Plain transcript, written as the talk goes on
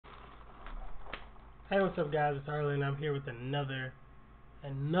Hey, what's up, guys? It's Arlen. I'm here with another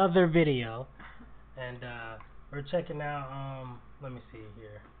video, and we're checking out. Let me see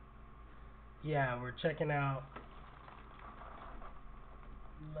here. Yeah, we're checking out.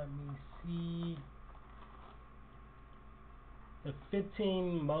 Let me see. The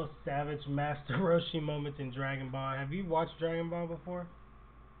 15 most savage Master Roshi moments in Dragon Ball. Have you watched Dragon Ball before?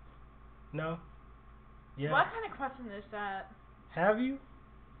 No? Yeah. What kind of question is that? Have you?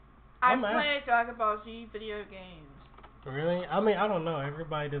 I play Dragon Ball Z video games. Really? I mean, I don't know.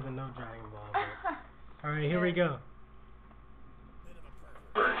 Everybody doesn't know Dragon Ball. Alright, here we go.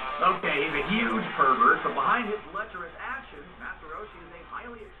 Okay, he's a huge pervert, but behind his lecherous actions, Master Roshi is a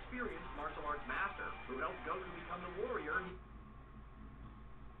highly experienced martial arts master who helped Goku become the warrior.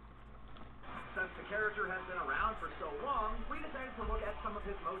 Since the character has been around for so long, we decided to look at some of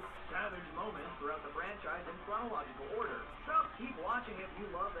his most savage moments throughout the franchise in chronological order. So keep watching if you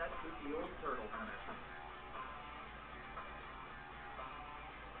love that kooky old turtle animation.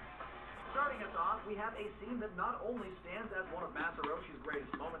 Starting us off, we have a scene that not only stands as one of Master Roshi's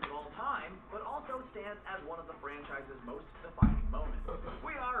greatest moments of all time, but also stands as one of the franchise's most defining moments.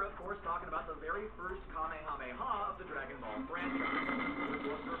 We are, of course, talking about the very first Kamehameha of the Dragon Ball franchise, which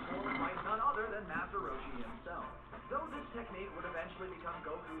was performed by none other than Master Roshi himself. Though this technique would eventually become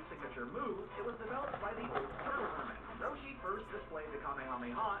Goku's signature move, it was developed by the old turtle hermit. Roshi first displayed the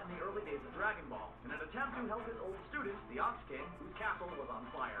Kamehameha in the early days of Dragon Ball, in an attempt to help his old student, the Ox King, whose castle was on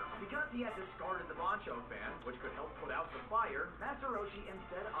fire. Because he had discarded the Bancho fan, which could help put out the fire, Master Roshi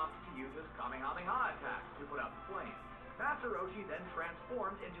instead opted to use his Kamehameha attack to put out the flames. Master Roshi then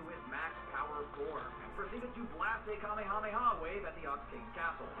transformed into his max power form and proceeded to blast a Kamehameha wave at the Ox King's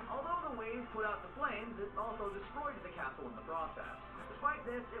castle. Although the wave put out the flames, it also destroyed the castle in the process. Despite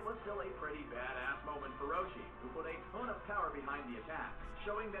this, it was still a pretty badass moment for Roshi, who put a ton of power behind the attack,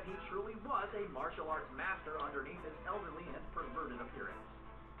 showing that he truly was a martial arts master underneath his elderly and perverted appearance.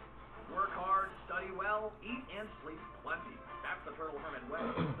 Work hard, study well, eat and sleep plenty. That's the Turtle Hermit way.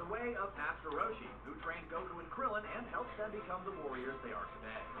 The way of Master Roshi, who trained Goku and Krillin and helped them become the warriors they are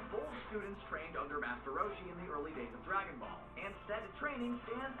today. Both students trained under Master Roshi in the early days of Dragon Ball, and said training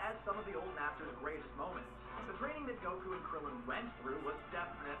stands as some of the old master's greatest moments. The training that Goku and Krillin went through was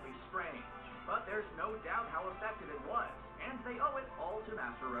definitely strange, but there's no doubt how effective it was, and they owe it all to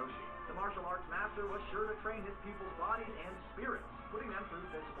Master Roshi. The martial arts master was sure to train his pupils' bodies and spirits, putting them through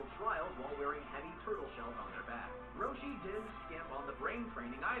physical trials while wearing heavy turtle shells on their back. Roshi didn't skimp on the brain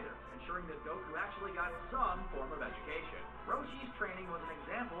training either, ensuring that Goku actually got some form of education. Roshi's training was an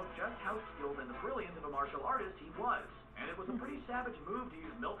example of just how skilled and brilliant of a martial artist he was. And it was a pretty savage move to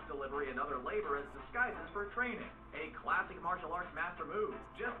use milk delivery and other labor as disguises for training. A classic martial arts master move.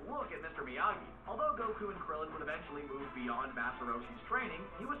 Just look at Mr. Miyagi. Although Goku and Krillin would eventually move beyond Master Roshi's training,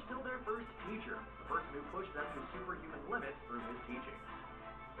 he was still their first teacher, the person who pushed them to superhuman limits through his teaching.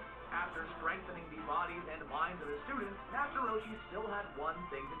 After strengthening the bodies and minds of his students, Master Roshi still had one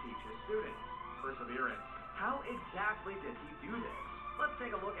thing to teach his students: perseverance. How exactly did he do this? Let's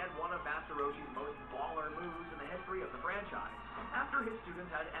take a look at one of Master Roshi's most baller moves in the history of the franchise. After his students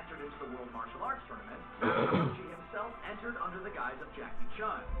had entered into the World Martial Arts Tournament, Master Roshi himself entered under the guise of Jackie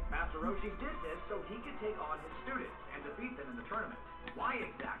Chun. Master Roshi did this so he could take on his students and defeat them in the tournament. Why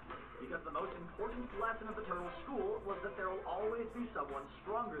exactly? Because the most important lesson of the Turtle School was that there will always be someone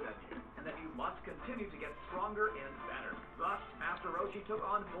stronger than you, and that you must continue to get stronger and better. Thus, Master Roshi took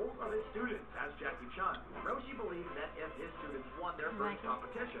on both of his students as Jackie Chun. Roshi believed that if his students won their first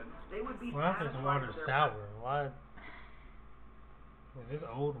competition, they would be satisfied with their water sour? What? Is this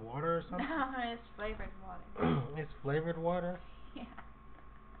old water or something? No, it's flavored water. It's flavored water? Yeah.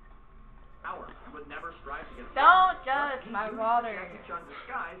 Would never strive to get Don't judge my water. Jackie Chun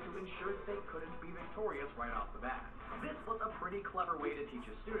disguise to ensure that they couldn't be victorious right off the bat. This was a pretty clever way to teach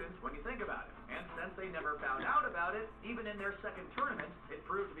his students when you think about it. And since they never found out about it, even in their second tournament, it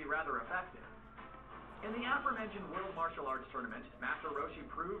proved to be rather effective. In the aforementioned World Martial Arts Tournament, Master Roshi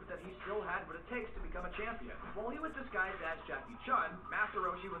proved that he still had what it takes to become a champion. While he was disguised as Jackie Chun, Master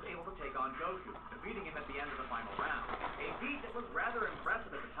Roshi was able to take on Goku, defeating him at the end of the final round. A feat that was rather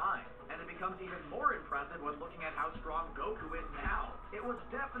impressive at the time, and it becomes even more impressive when looking at how strong Goku is now. It was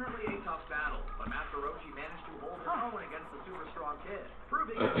definitely a tough battle, but Master Roshi managed to hold his own against the super strong kid,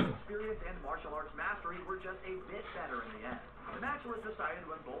 proving that his experience and martial arts mastery were just a bit better in the end. The match was decided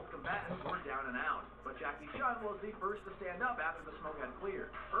when both combatants were down and out, but Jackie Chun was the first to stand up after the smoke had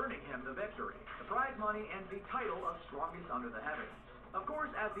cleared, earning him the victory, the prize money, and the title of Strongest Under the Heavens. Of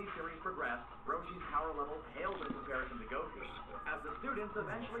course, as the series progressed, Roshi's power level paled in comparison to Goku, as the students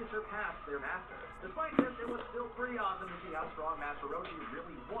eventually surpassed their master. Despite this, it was still pretty awesome to see how strong Master Roshi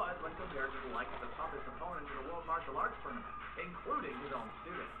really was when compared to the likes of the toughest martial arts tournament, including his own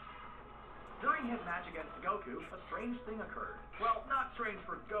students. During his match against Goku, a strange thing occurred. Well, not strange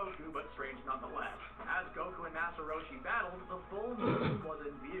for Goku, but strange nonetheless. As Goku and Master Roshi battled, the full moon was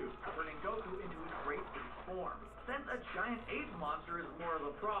in view, turning Goku into his great ape form. Since a giant ape monster is more of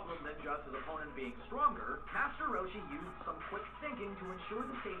a problem than just his opponent being stronger, Master Roshi used some quick thinking to ensure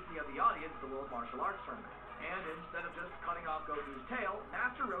the safety of the audience at the World Martial Arts Tournament. And instead of just cutting off Goku's tail,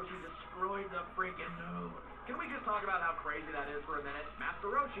 Master Roshi destroyed the freaking moon. Can we just talk about how crazy that is for a minute?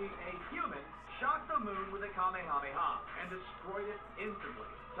 Master Roshi, a human, shot the moon with a Kamehameha and destroyed it instantly.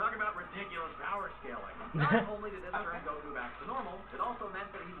 Talk about ridiculous power scaling. Not only did this turn Goku back to normal, it also meant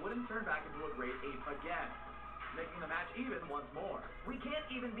that he wouldn't turn back into a great ape again, making the match even once more. We can't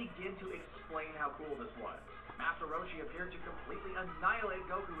even begin to explain how cool this was. Master Roshi appeared to completely annihilate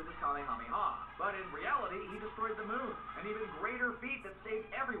Goku with his Kamehameha, but in reality, he destroyed the moon, an even greater feat that saved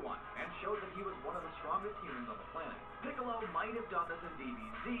everyone, and showed that he was one of the strongest humans on the planet. Piccolo might have done this in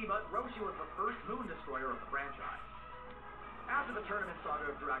DBZ, but Roshi was the first moon destroyer of the franchise. After the tournament saga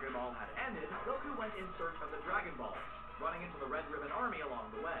of Dragon Ball had ended, Goku went in search of the Dragon Balls, running into the Red Ribbon Army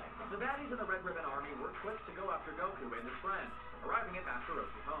along the way. The baddies in the Red Ribbon Army were quick to go after Goku and his friends, arriving at Master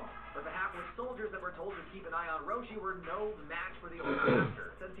Roshi's home. But the half-wit soldiers that were told to keep an eye on Roshi were no match for the old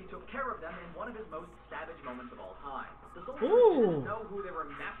master, since he took care of them in one of his most savage moments of all time. The soldiers didn't know who they were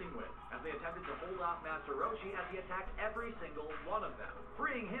messing with, as they attempted to hold off Master Roshi as he attacked every single one of them,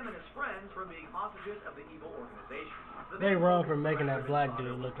 freeing him and his friends from being hostages of the evil organization. They wrong for making that black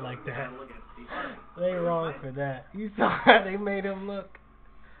dude look like that. They wrong for that. You saw how they made him look?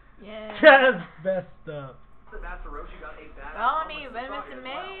 Yeah. That's messed up. Master Roshi got a bad Well, I mean, when was it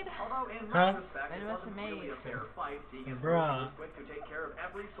made? Although in Huh? retrospect, it wasn't really a fair fight, seeing as Bruh. Roshi was quick to take care of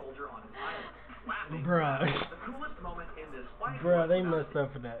every soldier on his island. Laughing. Bruh. The coolest moment in this fight Bruh, was they messed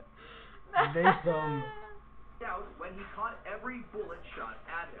up for that. They some out when he caught every bullet shot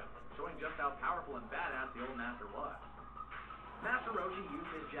at him, showing just how powerful and badass the old master was. Master Roshi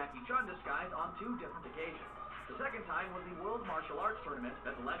used his Jackie Chan disguise on 2 different occasions. The second time was the World Martial Arts Tournament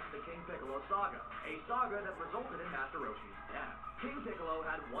that led to the King Piccolo saga, a saga that resulted in Master Roshi's death. King Piccolo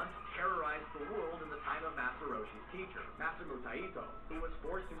had once terrorized the world in the time of Master Roshi's teacher, Master Mutaito, who was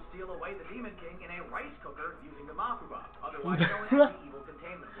forced to steal away the Demon King in a rice cooker using the Makuba, otherwise known as the Evil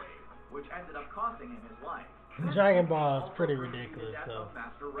Containment Wave, which ended up costing him his life. Dragon Ball is pretty ridiculous, though.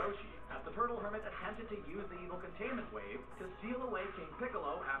 Master Roshi, as the Turtle Hermit attempted to use the Evil Containment Wave to steal away King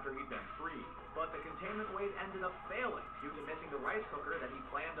Piccolo after he'd been freed. But the Containment Wave ended up failing due to missing the rice cooker that he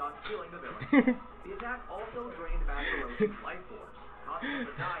planned on stealing the villain. The attack also drained Master Roshi's life force, causing him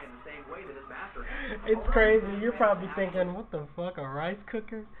to die in the same way that his master had. It's crazy. You're probably thinking, what the fuck, a rice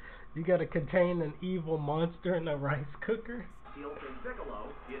cooker? You gotta contain an evil monster in a rice cooker?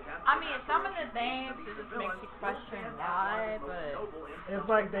 I mean, some of the things it just makes you question why, but it's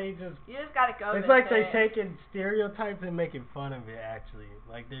like they just you just gotta go. It's like they taking stereotypes and making fun of it. Actually,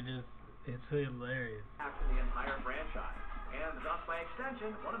 like they're just it's hilarious. After the entire franchise, and thus by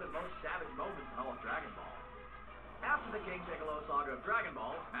extension, one of the most savage moments in all of Dragon Ball. After the King Piccolo saga of Dragon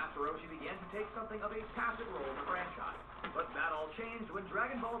Ball, Master Roshi began to take something of a passive role in the franchise. But that all changed when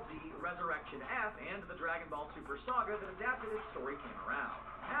Dragon Ball Z, Resurrection F, and the Dragon Ball Super saga that adapted its story came around.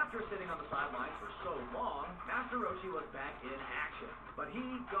 After sitting on the sidelines for so long, Master Roshi was back in action. But he,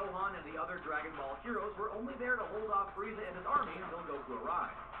 Gohan, and the other Dragon Ball heroes were only there to hold off Frieza and his army until Goku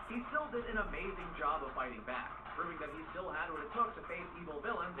arrived. He still did an amazing job of fighting back, proving that he still had what it took to face evil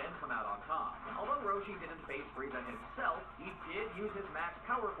villains and come out on top. Although Roshi didn't face Frieza himself, he did use his max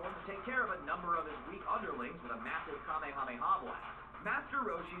power form to take care of a number of his weak underlings with a massive Kamehameha blast. Master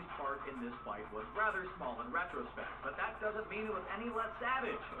Roshi's part in this fight was rather small in retrospect, but that doesn't mean it was any less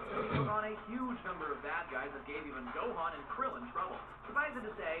savage. He took on a huge number of bad guys that gave even Gohan and Krillin trouble. Suffice it to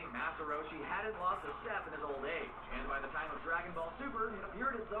say, Master Roshi hadn't lost a step in his old age, and by the time of Dragon Ball Super, it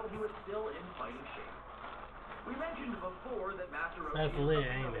appeared as though he was still in fighting shape. We mentioned before that Master Roshi That's lit,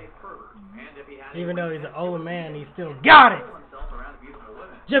 ain't it? Pervert, and if he had even though he's an old man, he still got it.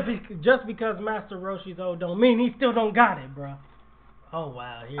 Just because Master Roshi's old don't mean he still don't got it, bro. Oh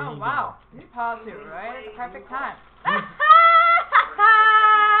wow, here oh he wow, goes. you paused it right at the perfect time.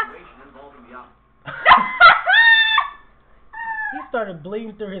 He started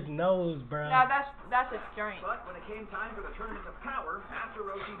bleeding through his nose, bro. No, that's a strength. But when it came time for the Tournament of Power, Master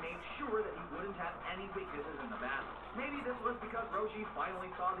Roshi made sure that he wouldn't have any weaknesses in the battle. Maybe this was because Roshi finally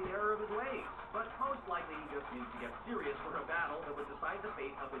saw the error of his ways, but most likely he just needed to get serious for a battle that would decide the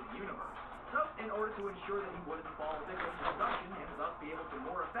fate of his universe. So, in order to ensure that he wouldn't fall victim to seduction and thus be able to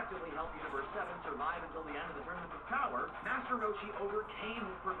more effectively help Universe 7 survive until the end of the Tournament of Power, Master Roshi overcame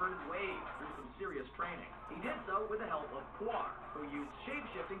his perverted ways through some serious training. He did so with the help of Quar, who used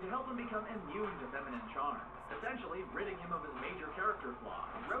shape-shifting to help him become immune to feminine charm, essentially ridding him of his major character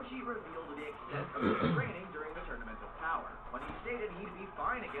flaw. Roshi revealed the extent of his training during the Tournament of Power, when he stated he'd be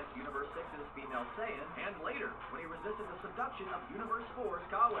fine against Universe 6's female Saiyan, and later, when he resisted the seduction of Universe 4's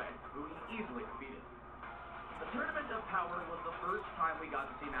Kawe, who he easily defeated. The Tournament of Power was the first time we got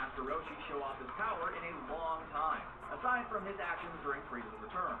to see Master Roshi show off his power in a long time, aside from his actions during Frieza's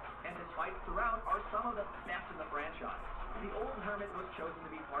return, and his fights throughout are some of the best in the franchise. The old hermit was chosen to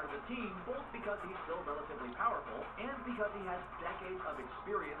be part of the team both because he's still relatively powerful and because he has decades of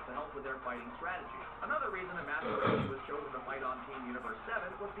experience to help with their fighting strategy. Another reason that Master Roshi was chosen to fight on Team Universe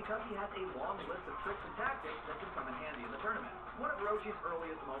 7 was because he has a long list of tricks and tactics that can come in handy in the tournament. One of Roshi's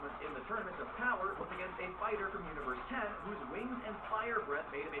earliest moments in the Tournament of Power was against a fighter from Universe 10 whose wings and fire breath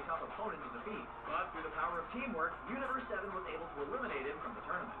made him a tough opponent to defeat. But through the power of teamwork, Universe 7 was able to eliminate him from the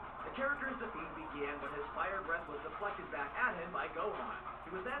tournament. The character's defeat began when his fire breath was deflected back at him by Gohan.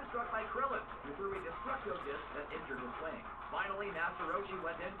 He was then struck by Krillin, who threw a Destructo Disc that injured his wing. Finally, Master Roshi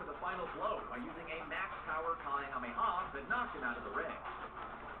went in for the final blow by using a max power Kamehameha that knocked him out of the ring.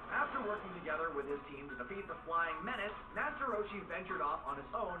 After working together with his team to defeat the Flying Menace, Master Roshi ventured off on his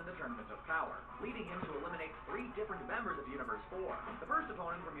own in the Tournament of Power, leading him to eliminate 3 different members of Universe 4. The first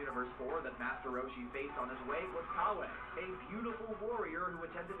opponent from Universe 4 that Master Roshi faced on his way was Kawe, a beautiful warrior who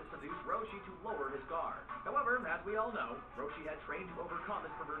attempted to seduce Roshi to lower his guard. However, as we all know, Roshi had trained to overcome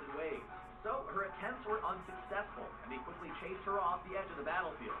his perverted ways. So, her attempts were unsuccessful, and he quickly chased her off the edge of the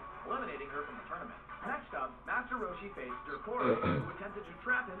battlefield, eliminating her from the tournament. Next up, Master Roshi faced Derkori, who attempted to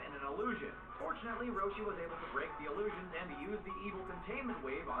trap him in an illusion. Fortunately, Roshi was able to break the illusions and use the evil containment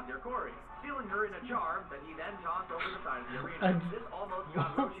wave on Derkori, sealing her in a jar that he then tossed over the side of the arena. This almost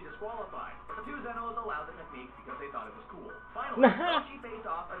got Roshi disqualified, but the two Zenos allowed the technique because they thought it was cool. Finally, Roshi faced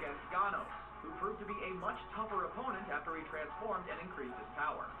off against Ganos, who proved to be a much tougher opponent after he transformed and increased his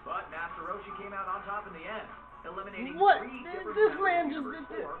power. But Master Roshi came out on top in the end, eliminating 3 different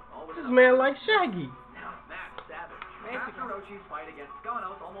this man like Shaggy. Now that's savage. Master Roshi's fight against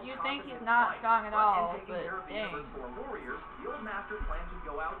Ganos almost You cost think him he's his not life, strong at all, in but taking care of the dang. Universe 4 warriors, the old master planned to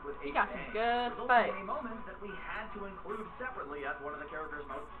go out with a He got some bang, good resulting fights. in a moment that we had to include separately as one of the character's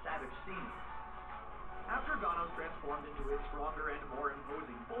most savage scenes. After Ganos transformed into his stronger and more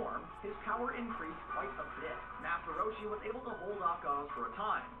imposing form, his power increased quite a bit. Master Roshi was able to hold off Ganos for a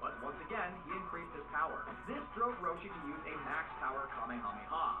time, but once again, he increased his power. This drove Roshi to use a max power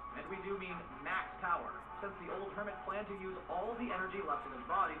Kamehameha, and we do mean max power, since the old hermit planned to use all the energy left in his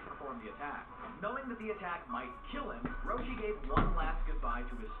body to perform the attack. Knowing that the attack might kill him, Roshi gave one last goodbye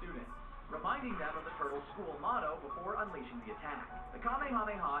to his students, reminding them of the Turtle's school motto before unleashing the attack. The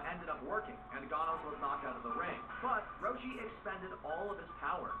Kamehameha ended up working, and Ganos was knocked out of the ring, but Roshi expended all of his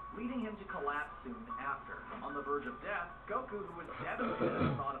power, leading him to collapse soon after. On the verge of death, Goku, who was devastated at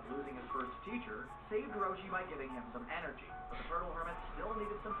the thought of losing his first teacher, saved Roshi by giving him some energy, but the Turtle Hermit still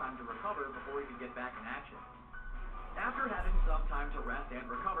needed some time to recover before he could get back in action. After having some time to rest and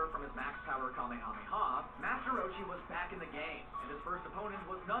recover from his max power Kamehameha, Master Roshi was back in the game, and his first opponent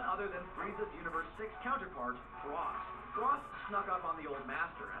was none other than Frieza's Universe 6 counterpart, Frost. Frost snuck up on the old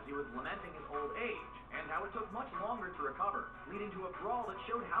master as he was lamenting his old age, and how it took much longer to recover, leading to a brawl that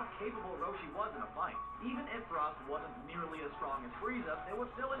showed how capable Roshi was in a fight. Even if Frost wasn't nearly as strong as Frieza, it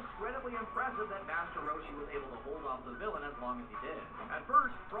was still incredibly impressive that Master Roshi was able to hold off the villain as long as he did. At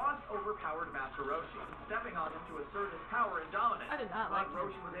first, Frost overpowered Master Roshi, stepping on him to assert his power and dominance. I did not like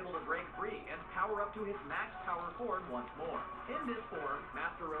but Roshi was able to break free and power up to his max power form once more. In this form,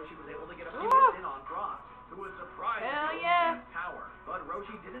 Master Roshi was able to get a few hits in on Frost, who was surprised at his power. But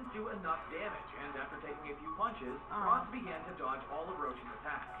Roshi didn't do enough damage, and after taking a few punches, Frost began to dodge all of Roshi's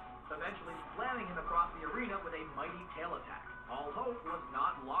attacks, eventually slamming him across the arena with a mighty tail attack. All hope was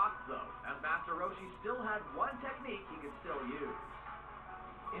not lost, though, as Master Roshi still had one technique he could still use.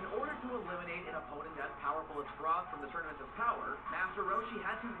 In order to eliminate an opponent as powerful as Frost from the Tournament of Power, Master Roshi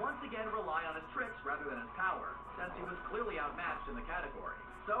had to once again rely on his tricks rather than his power, since he was clearly outmatched in the category.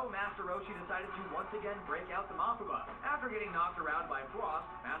 So, Master Roshi decided to once again break out the Makuba. After getting knocked around by Frost,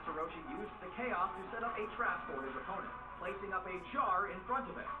 Master Roshi used the chaos to set up a trap for his opponent. placing up a jar in front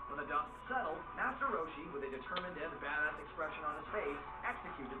of it. When the dust settled, Master Roshi, with a determined and badass expression on his face,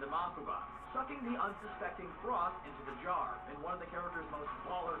 executed the Makuba, sucking the unsuspecting frost into the jar in one of the character's most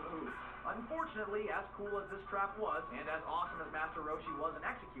baller moves. Unfortunately, as cool as this trap was, and as awesome as Master Roshi was in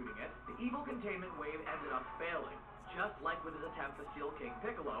executing it, the evil containment wave ended up failing. Just like with his attempt to steal King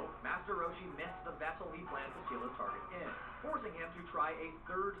Piccolo, Master Roshi missed the vessel he planned to steal his target in, forcing him to try a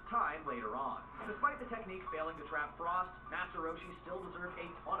third time later on. Despite the technique failing to trap Frost, Master Roshi still deserved a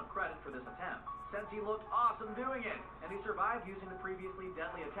ton of credit for this attempt, since he looked awesome doing it, and he survived using the previously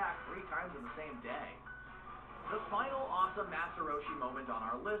deadly attack 3 times in the same day. The final awesome Master Roshi moment on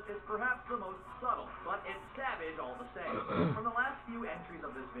our list is perhaps the most subtle, but it's savage all the same. From the last few entries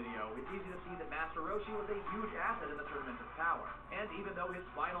of this video, it's easy to see that Master Roshi was a huge asset in the Tournament of Power. And even though his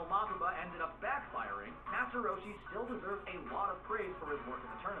final Makuba ended up backfiring, Master Roshi still deserves a lot of praise for his work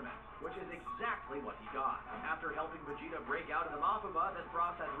in the tournament, which is exactly what he got. After helping Vegeta break out of the Makuba that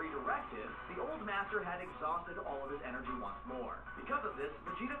Frost had redirected, the old master had exhausted all of his energy once more. Because of this,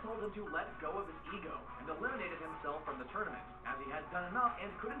 Vegeta told him to let go of his ego and eliminated himself from the tournament, as he had done enough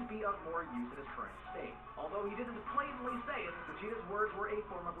and couldn't be of more use in his current state. Although he didn't blatantly say it, Vegeta's words were a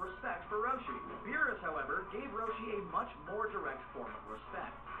form of respect for Roshi. Beerus, however, gave Roshi a much more direct form of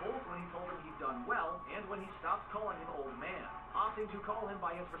respect, both when he told him he'd done well and when he stopped calling him old man, opting to call him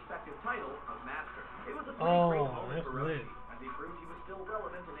by his respective title of Master. It was a pretty great moment for Roshi, as he proved he was still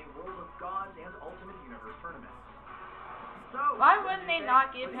relevant in a World of Gods and Ultimate Universe tournament. So, why wouldn't they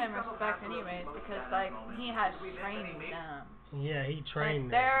not give him respect anyways? Because, like, he has trained them. Yeah, he trained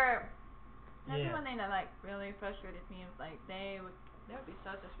them. That's one thing that, like, really frustrated me. Was, like, they would be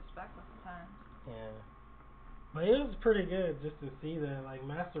so disrespectful sometimes. Yeah. But it was pretty good just to see that, like,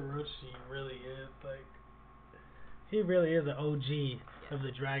 Master Roshi really is, like, he really is an OG of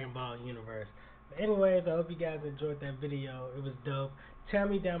the Dragon Ball universe. But anyways, I hope you guys enjoyed that video. It was dope. Tell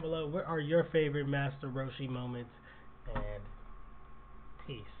me down below, what are your favorite Master Roshi moments? And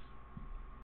peace.